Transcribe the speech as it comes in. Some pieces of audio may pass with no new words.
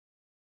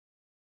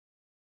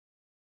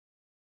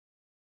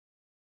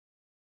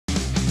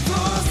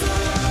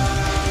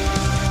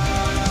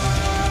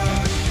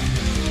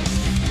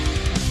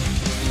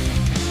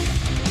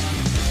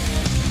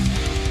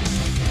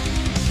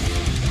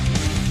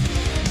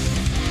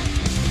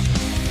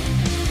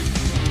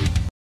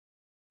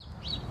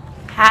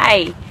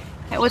Hi!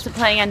 I wasn't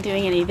planning on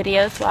doing any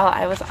videos while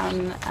I was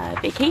on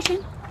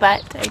vacation,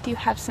 but I do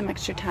have some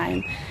extra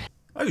time.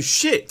 Oh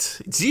shit,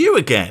 it's you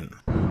again!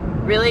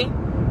 Really?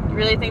 You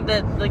really think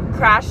that the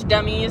crash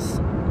dummies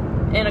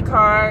in a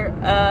car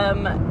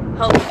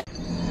help?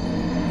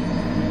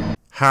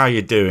 How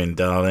you doing,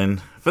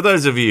 darling? For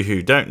those of you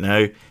who don't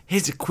know,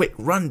 here's a quick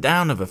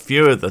rundown of a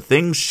few of the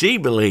things she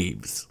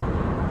believes.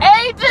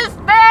 Age is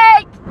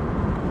fake!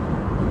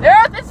 The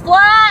earth is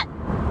flat!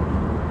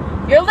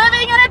 You're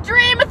living in a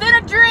dream within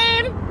a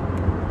dream!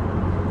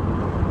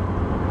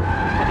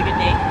 Have a good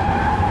day.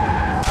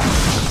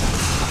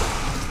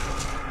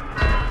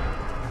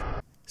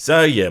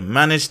 So you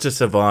managed to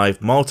survive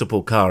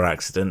multiple car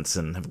accidents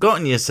and have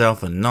gotten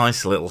yourself a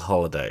nice little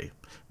holiday.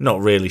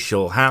 Not really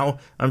sure how.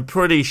 I'm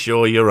pretty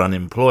sure you're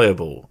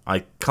unemployable.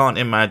 I can't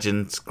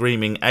imagine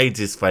screaming AIDS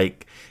is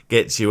fake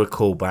gets you a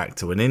call back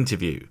to an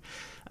interview.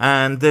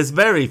 And there's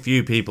very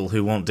few people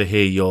who want to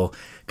hear your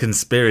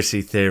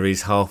conspiracy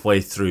theories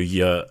halfway through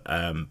your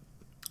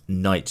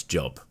night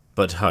job.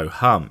 But ho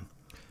hum.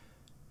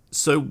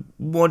 So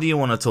what do you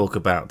want to talk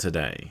about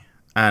today?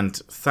 And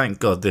thank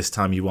God this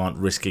time you aren't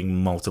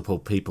risking multiple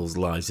people's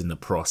lives in the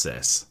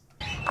process.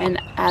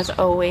 And as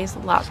always,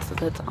 lots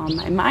that's on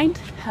my mind.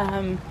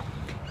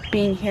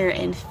 Being here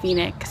in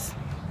Phoenix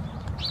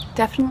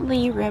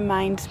definitely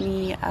reminds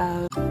me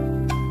of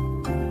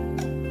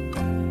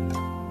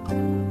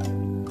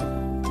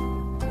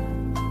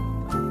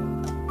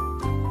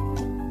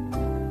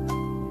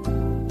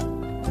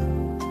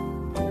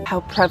how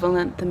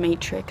prevalent the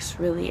Matrix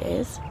really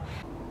is.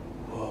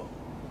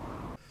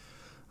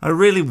 I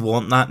really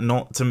want that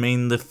not to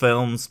mean the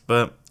films,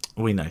 but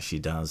we know she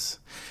does.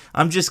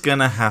 I'm just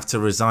gonna have to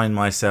resign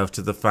myself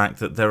to the fact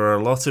that there are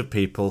a lot of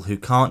people who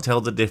can't tell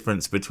the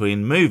difference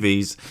between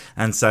movies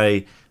and,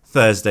 say,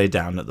 Thursday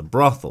down at the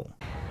brothel.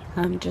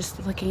 I'm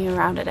just looking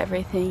around at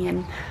everything,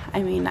 and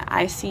I mean,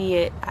 I see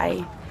it,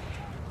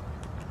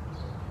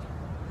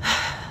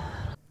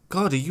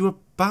 God, are you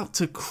about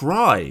to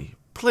cry?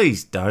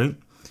 Please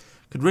don't.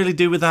 Could really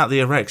do without the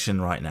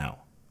erection right now.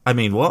 I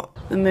mean, what?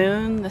 The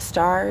moon, the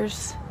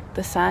stars,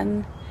 the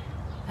sun,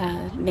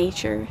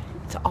 nature,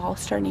 it's all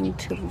starting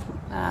to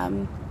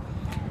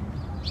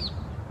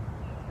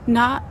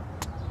not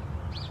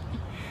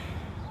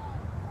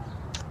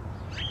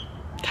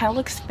kind of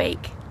looks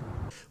fake.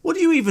 What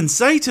do you even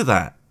say to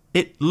that?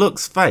 It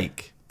looks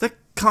fake. That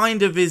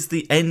kind of is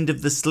the end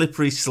of the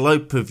slippery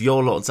slope of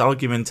your lot's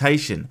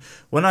argumentation.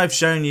 When I've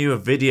shown you a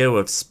video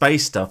of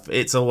space stuff,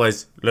 it's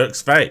always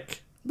looks fake.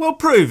 Well,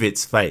 prove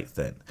it's fake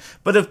then.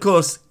 But of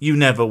course, you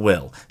never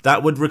will.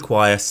 That would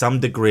require some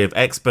degree of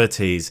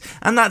expertise,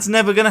 and that's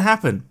never going to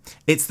happen.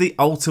 It's the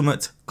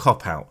ultimate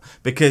cop-out,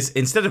 because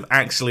instead of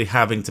actually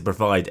having to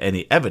provide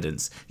any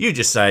evidence, you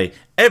just say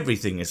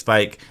everything is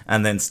fake,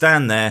 and then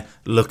stand there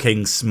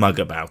looking smug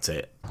about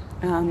it.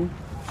 And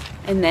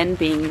then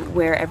being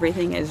where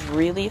everything is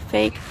really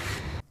fake.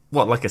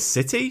 What, like a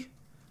city?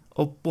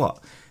 Or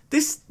what?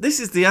 This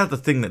is the other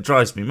thing that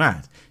drives me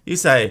mad. You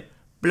say,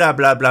 blah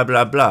blah blah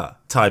blah blah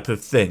type of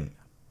thing,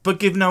 but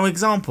give no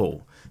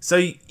example.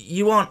 So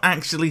you aren't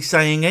actually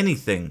saying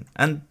anything,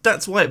 and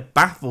that's why it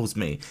baffles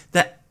me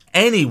that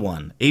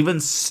anyone even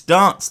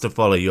starts to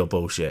follow your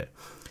bullshit.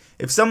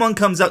 If someone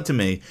comes up to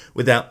me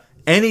without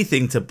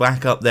anything to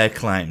back up their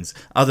claims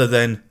other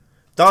than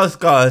those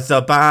guys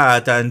are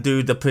bad and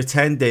do the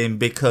pretending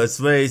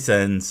because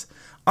reasons,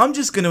 I'm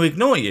just going to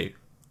ignore you.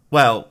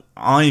 Well,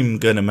 I'm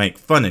going to make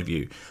fun of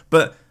you,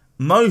 but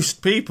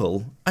most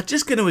people are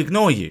just going to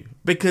ignore you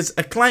because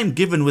a claim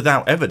given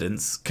without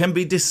evidence can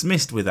be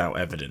dismissed without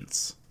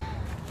evidence.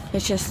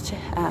 It just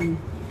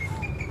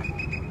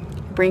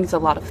brings a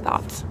lot of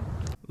thoughts.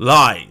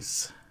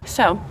 Lies.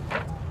 So,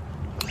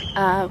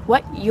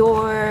 what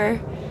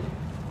your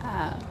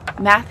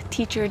math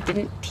teacher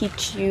didn't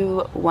teach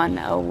you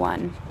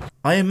 101.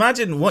 I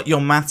imagine what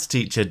your maths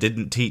teacher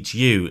didn't teach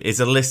you is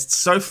a list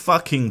so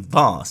fucking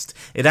vast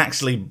it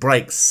actually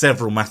breaks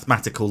several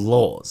mathematical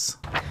laws.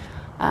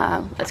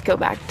 Let's go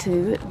back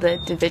to the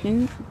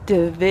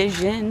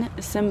division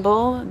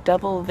symbol,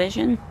 double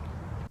vision.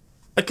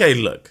 Okay,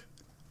 look,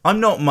 I'm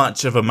not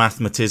much of a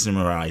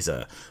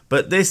mathematicianizer,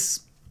 but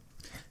this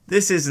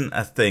isn't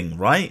a thing,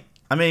 right?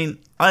 I mean,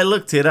 I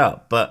looked it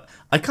up, but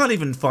I can't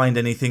even find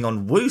anything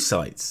on Woo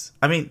sites.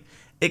 I mean,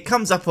 it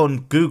comes up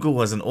on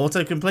Google as an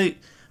autocomplete,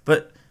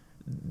 but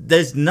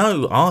there's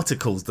no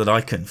articles that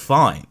I can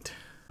find.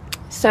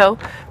 So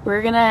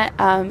we're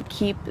gonna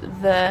keep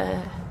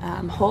the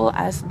whole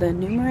as the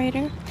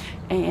numerator,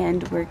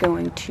 and we're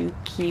going to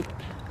keep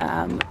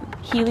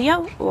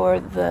helio, or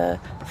the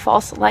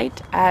false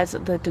light, as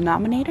the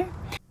denominator.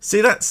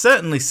 See, that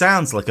certainly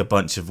sounds like a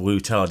bunch of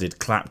woo-tarded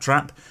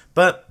claptrap,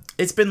 but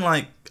it's been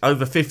like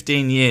over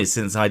 15 years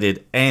since I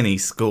did any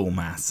school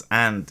maths,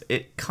 and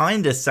it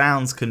kinda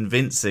sounds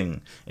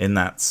convincing in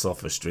that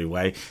sophistry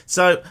way.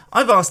 So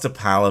I've asked a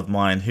pal of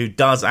mine who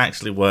does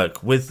actually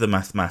work with the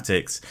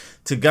mathematics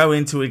to go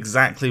into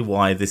exactly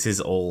why this is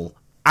all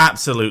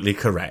absolutely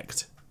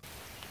correct.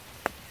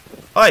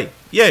 Oi,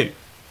 you!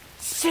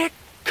 Sick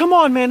come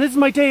on, man, this is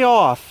my day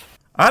off.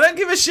 I don't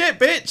give a shit,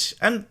 bitch.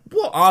 And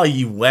what are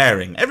you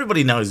wearing?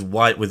 Everybody knows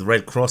white with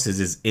red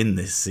crosses is in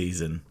this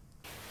season.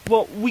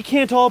 Well, we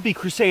can't all be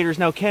Crusaders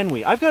now, can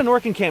we? I've got an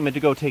orc encampment to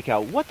go take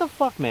out. What the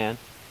fuck, man?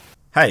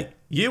 Hey,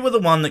 you were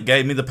the one that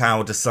gave me the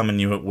power to summon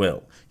you at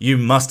will. You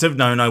must have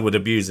known I would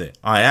abuse it.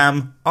 I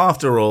am,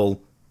 after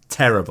all,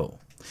 terrible.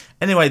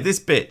 Anyway, this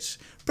bitch.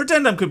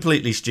 Pretend I'm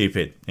completely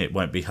stupid. It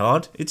won't be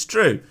hard. It's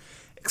true.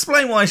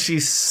 Explain why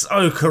she's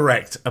so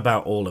correct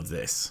about all of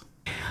this.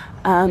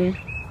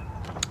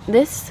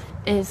 This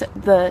is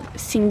the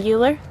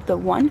singular, the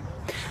one.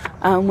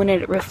 When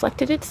it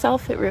reflected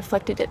itself into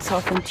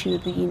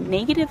the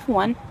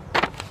 -1.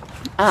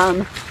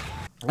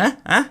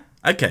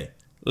 Okay,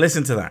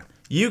 listen to that.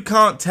 You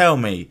can't tell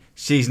me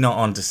she's not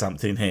onto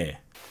something here.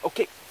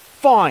 Okay,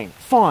 fine.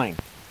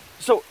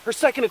 So, her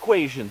second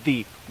equation,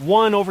 the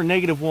 1 over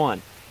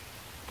 -1.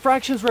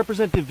 Fractions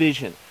represent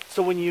division.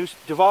 So when you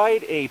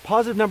divide a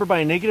positive number by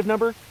a negative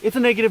number, it's a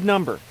negative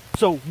number.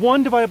 So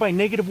 1 divided by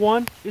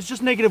 -1 is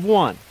just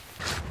 -1.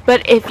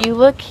 But if you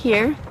look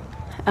here,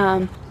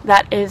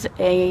 that is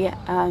a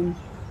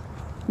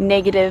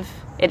negative.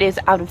 It is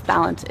out of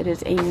balance. It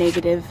is a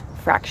negative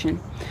fraction.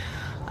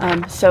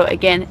 So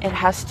again, it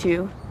has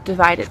to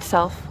divide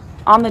itself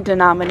on the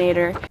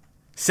denominator.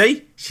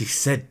 See? She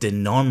said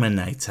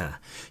denominator.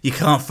 You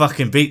can't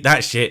fucking beat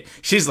that shit.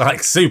 She's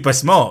like super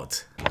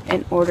smart.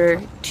 In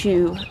order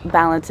to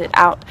balance it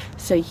out.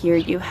 So here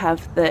you have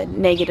the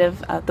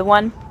negative, the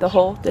 1, the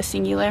whole, the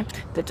singular,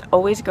 that's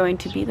always going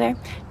to be there.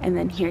 And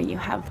then here you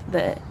have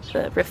the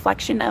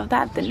reflection of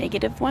that, the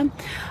 -1.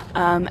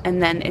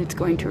 And then it's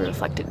going to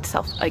reflect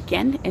itself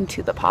again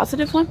into the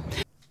 +1.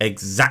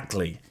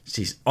 Exactly.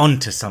 She's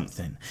onto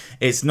something.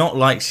 It's not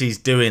like she's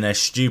doing a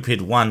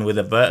stupid 1 with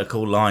a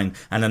vertical line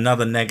and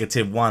another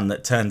 -1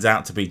 that turns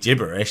out to be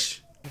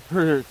gibberish.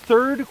 Her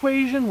third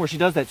equation, where she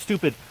does that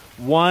stupid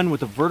 1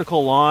 with a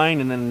vertical line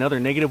and then another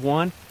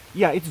 -1,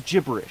 yeah, it's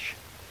gibberish.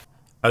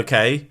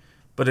 Okay,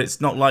 but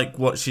it's not like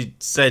what she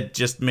said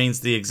just means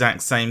the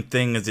exact same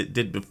thing as it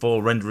did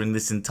before, rendering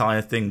this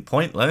entire thing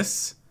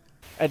pointless.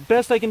 At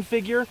best I can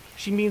figure,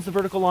 she means the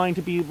vertical line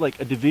to be like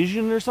a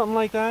division or something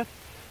like that.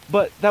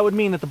 But that would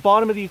mean that the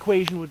bottom of the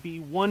equation would be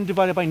 1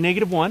 divided by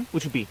 -1,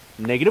 which would be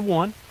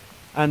 -1.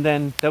 And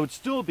then that would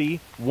still be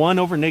 1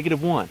 over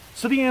 -1.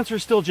 So the answer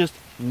is still just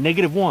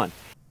 -1.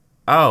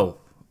 Oh,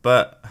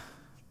 but,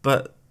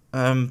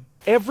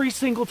 Every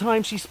single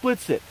time she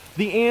splits it,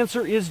 the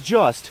answer is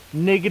just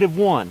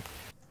 -1.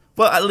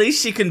 well, at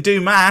least she can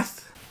do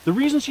math. The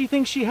reason she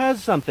thinks she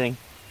has something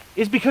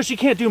is because she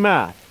can't do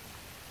math.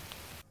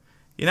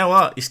 You know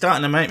what? You're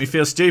starting to make me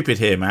feel stupid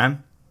here,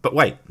 man. But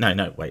wait,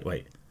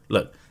 wait.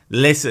 Look,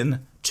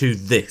 listen to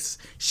this.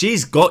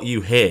 She's got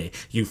you here,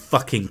 you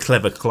fucking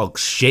clever clog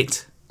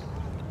shit.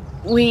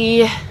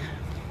 We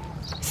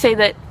say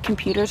that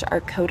computers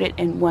are coded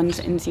in 1s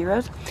and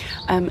 0s.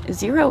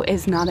 0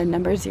 is not a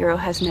number. 0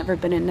 has never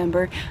been a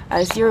number.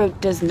 0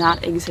 does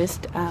not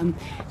exist.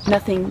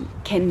 Nothing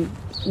can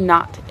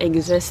not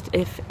exist.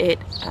 If it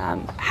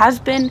has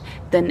been,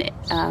 then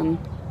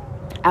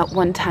at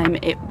one time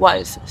it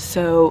was.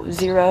 So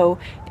 0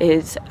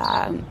 is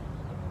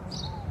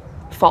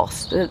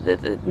false.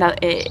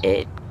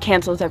 It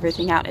cancels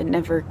everything out. It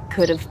never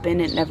could have been.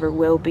 It never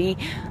will be.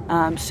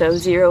 So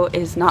 0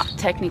 is not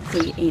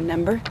technically a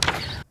number.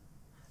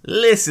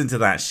 Listen to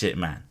that shit,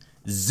 man.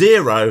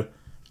 0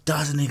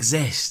 doesn't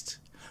exist.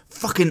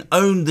 Fucking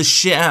own the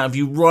shit out of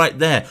you right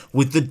there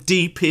with the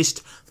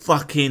deepest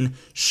fucking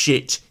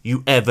shit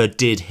you ever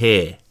did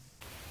here.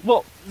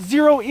 Well,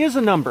 0 is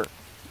a number.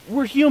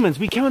 We're humans.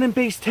 We count in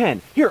base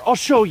 10. Here, I'll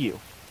show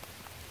you.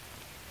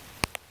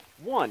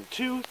 1,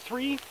 2,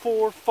 3,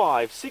 4,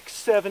 5, 6,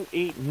 7,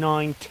 8,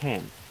 9,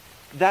 10.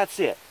 That's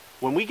it.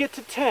 When we get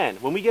to 10,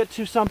 when we get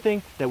to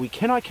something that we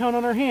cannot count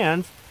on our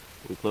hands,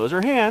 we close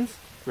our hands,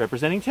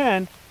 representing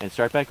 10, and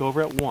start back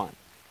over at 1.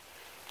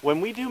 When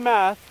we do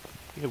math,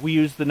 we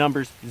use the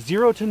numbers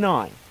 0 to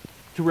 9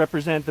 to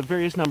represent the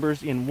various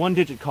numbers in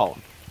one-digit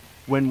column.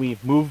 When we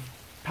move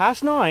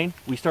past 9,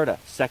 we start a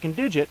second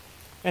digit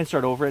and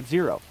start over at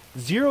 0.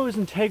 0 is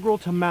integral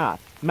to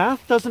math.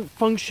 Math doesn't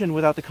function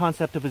without the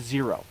concept of a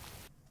 0.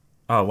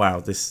 Oh wow,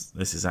 this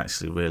is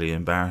actually really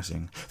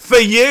embarrassing. For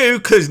you,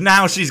 because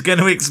now she's going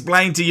to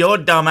explain to your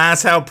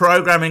dumbass how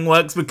programming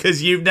works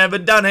because you've never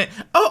done it.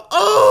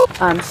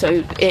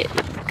 So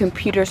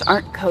computers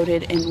aren't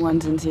coded in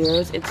 1s and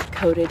 0s. It's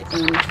coded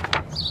in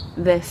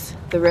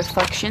the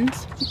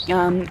reflections,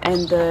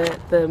 and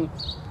the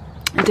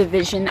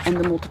division and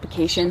the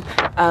multiplication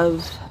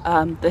of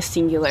the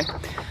singular.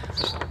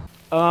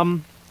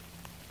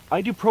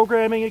 I do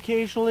programming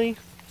occasionally,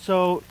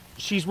 so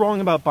she's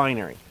wrong about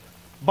binary.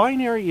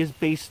 Binary is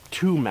base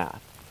 2 math,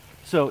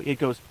 so it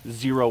goes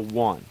 0,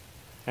 1.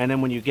 And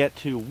then when you get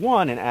to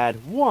 1 and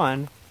add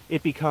 1,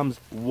 it becomes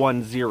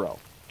 1, 0.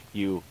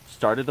 You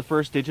started the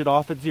first digit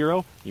off at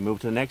 0, you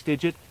move to the next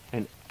digit,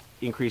 and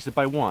increase it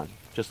by 1.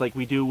 Just like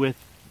we do with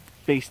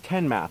base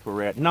 10 math, where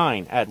we're at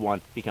 9, add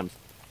 1, becomes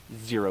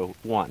 0,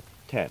 1,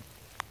 10.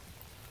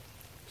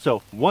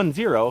 So 1,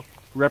 0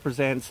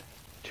 represents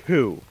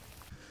 2.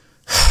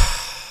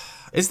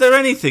 Is there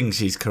anything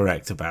she's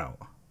correct about?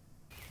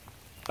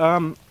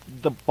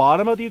 The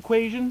bottom of the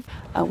equation?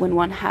 When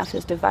 1/2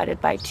 is divided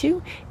by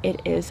 2,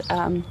 it is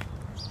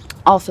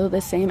also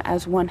the same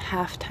as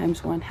 1/2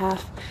 times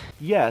 1/2.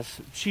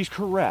 Yes, she's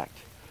correct.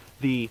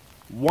 The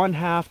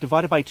 1/2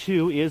 divided by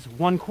 2 is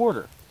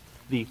 1/4.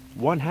 The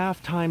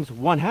 1/2 times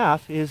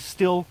 1/2 is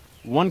still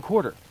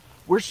 1/4.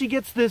 Where she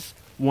gets this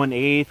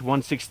 1/8,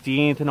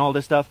 1/16 and all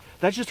this stuff,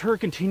 that's just her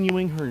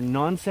continuing her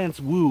nonsense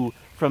woo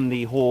from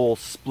the whole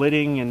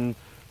splitting and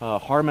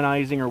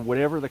harmonizing or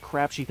whatever the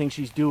crap she thinks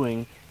she's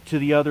doing to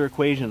the other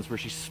equations where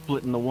she's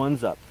splitting the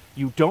ones up.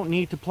 You don't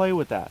need to play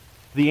with that.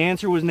 The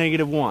answer was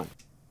 -1.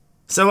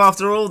 So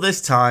after all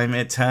this time,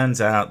 it turns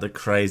out the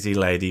crazy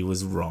lady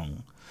was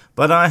wrong.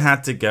 But I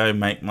had to go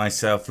make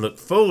myself look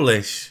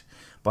foolish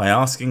by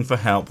asking for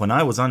help when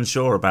I was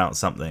unsure about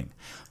something.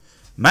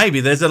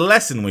 Maybe there's a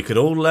lesson we could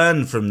all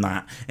learn from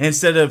that,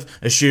 instead of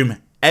assume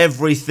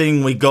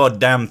everything we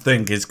goddamn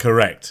think is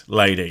correct,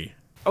 lady.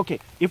 Okay,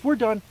 if we're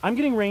done, I'm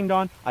getting rained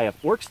on, I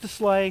have orcs to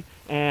slay,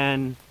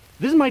 and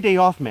this is my day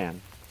off,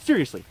 man.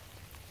 Seriously.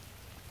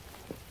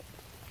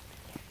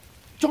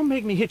 Don't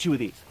make me hit you with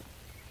these.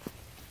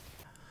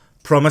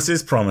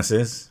 Promises,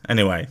 promises.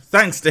 Anyway,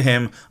 thanks to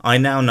him, I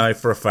now know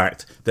for a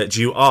fact that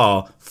you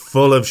are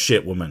full of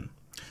shit, woman.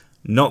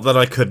 Not that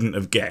I couldn't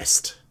have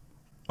guessed.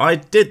 I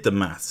did the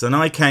maths and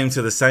I came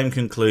to the same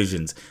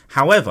conclusions.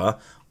 However,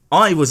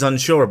 I was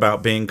unsure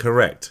about being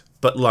correct.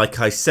 But like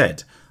I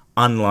said,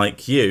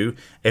 unlike you,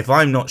 if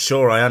I'm not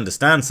sure I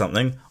understand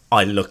something,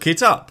 I look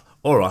it up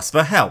or ask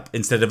for help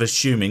instead of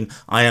assuming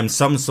I am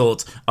some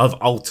sort of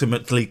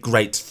ultimately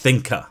great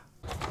thinker.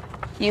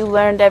 You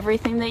learned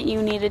everything that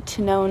you needed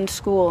to know in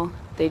school.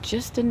 They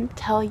just didn't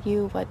tell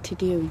you what to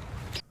do.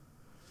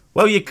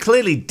 Well, you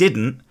clearly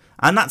didn't,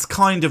 and that's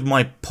kind of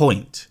my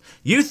point.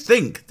 You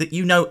think that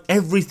you know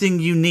everything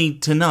you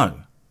need to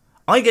know.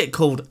 I get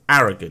called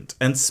arrogant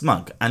and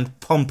smug and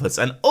pompous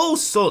and all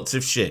sorts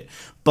of shit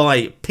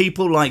by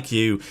people like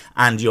you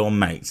and your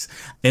mates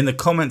in the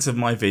comments of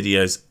my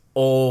videos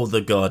all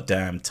the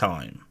goddamn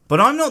time. But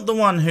I'm not the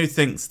one who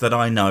thinks that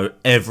I know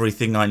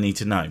everything I need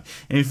to know.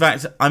 In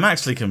fact, I'm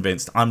actually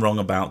convinced I'm wrong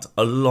about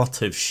a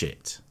lot of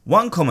shit.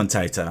 One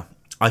commentator,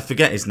 I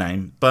forget his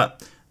name,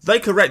 but they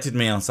corrected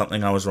me on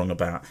something I was wrong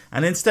about,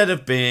 and instead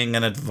of being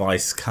an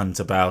advice cunt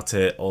about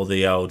it, or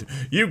the old,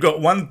 you got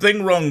one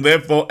thing wrong,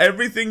 therefore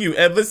everything you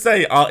ever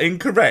say are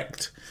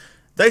incorrect,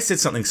 they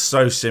said something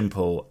so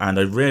simple, and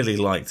I really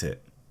liked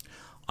it.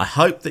 I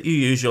hope that you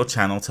use your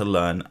channel to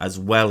learn as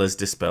well as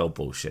dispel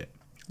bullshit.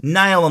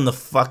 Nail on the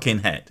fucking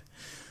head.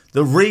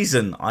 The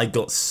reason I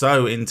got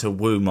so into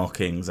woo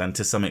mockings and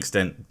to some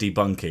extent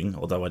debunking,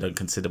 although I don't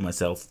consider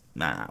myself,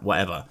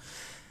 whatever,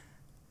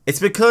 it's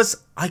because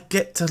I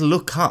get to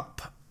look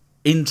up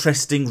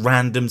interesting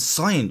random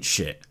science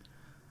shit.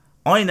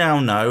 I now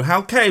know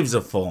how caves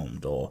are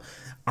formed, or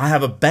I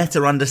have a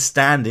better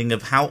understanding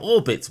of how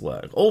orbits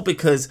work, all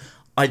because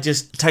I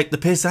just take the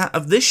piss out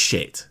of this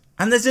shit.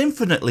 And there's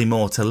infinitely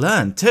more to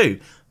learn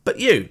too.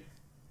 But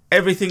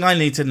everything I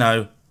need to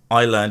know,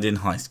 I learned in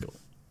high school.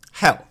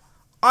 Hell,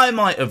 I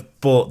might have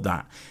bought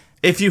that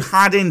if you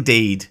had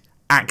indeed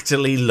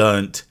actually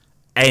learnt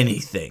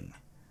anything.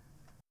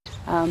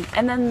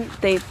 And then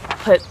they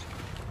put,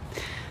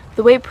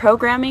 the way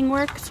programming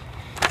works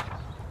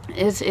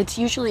is it's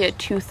usually a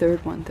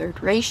 2/3,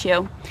 1/3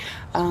 ratio,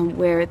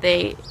 where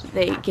they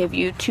give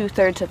you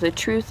 2/3 of the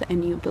truth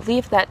and you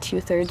believe that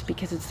 2/3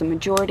 because it's the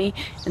majority,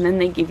 and then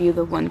they give you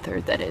the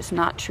 1/3 that is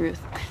not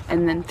truth,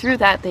 and then through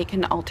that they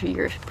can alter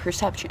your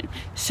perception.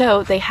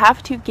 So they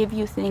have to give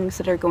you things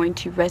that are going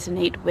to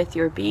resonate with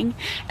your being,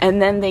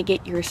 and then they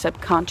get your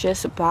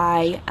subconscious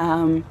by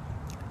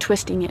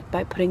twisting it,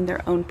 by putting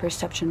their own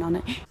perception on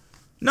it.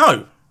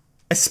 No,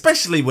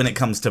 especially when it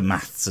comes to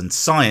maths and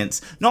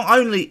science. Not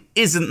only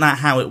isn't that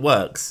how it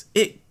works,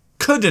 it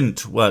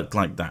couldn't work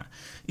like that.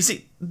 You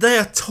see, they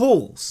are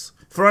tools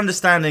for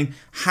understanding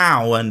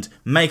how and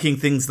making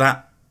things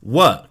that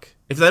work.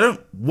 If they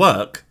don't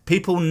work,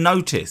 people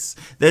notice.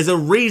 There's a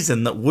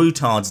reason that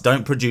woo-tards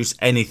don't produce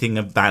anything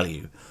of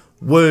value.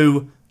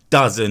 Woo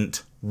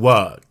doesn't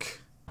work.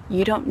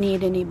 You don't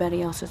need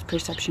anybody else's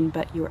perception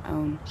but your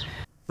own.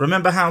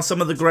 Remember how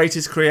some of the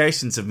greatest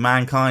creations of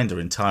mankind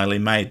are entirely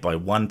made by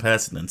one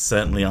person and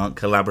certainly aren't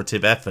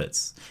collaborative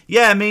efforts?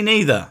 Yeah, me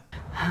neither.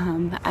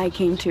 I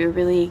came to a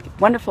really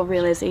wonderful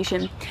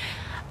realization.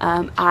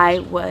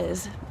 I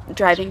was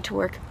driving to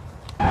work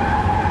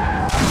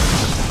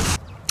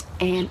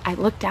and I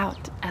looked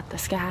out at the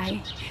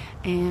sky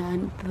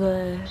and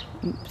the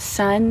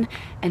sun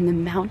and the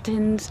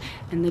mountains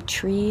and the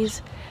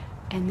trees,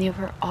 and they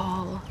were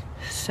all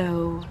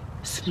so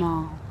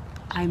small.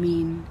 I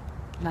mean,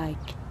 like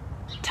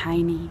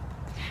tiny.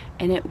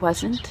 And it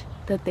wasn't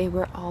that they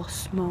were all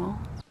small.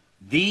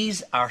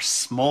 These are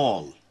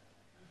small,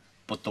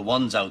 but the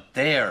ones out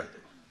there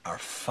are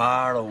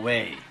far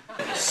away.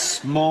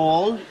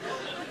 Small,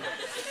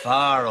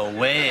 far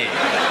away.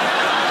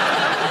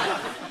 Ah,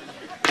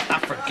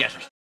 forget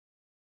it.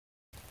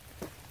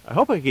 I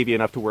hope I gave you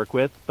enough to work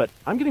with, but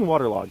I'm getting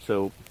waterlogged,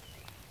 so...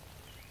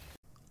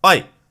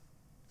 Oi!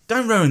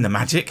 Don't ruin the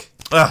magic.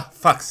 Ugh,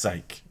 fuck's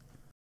sake.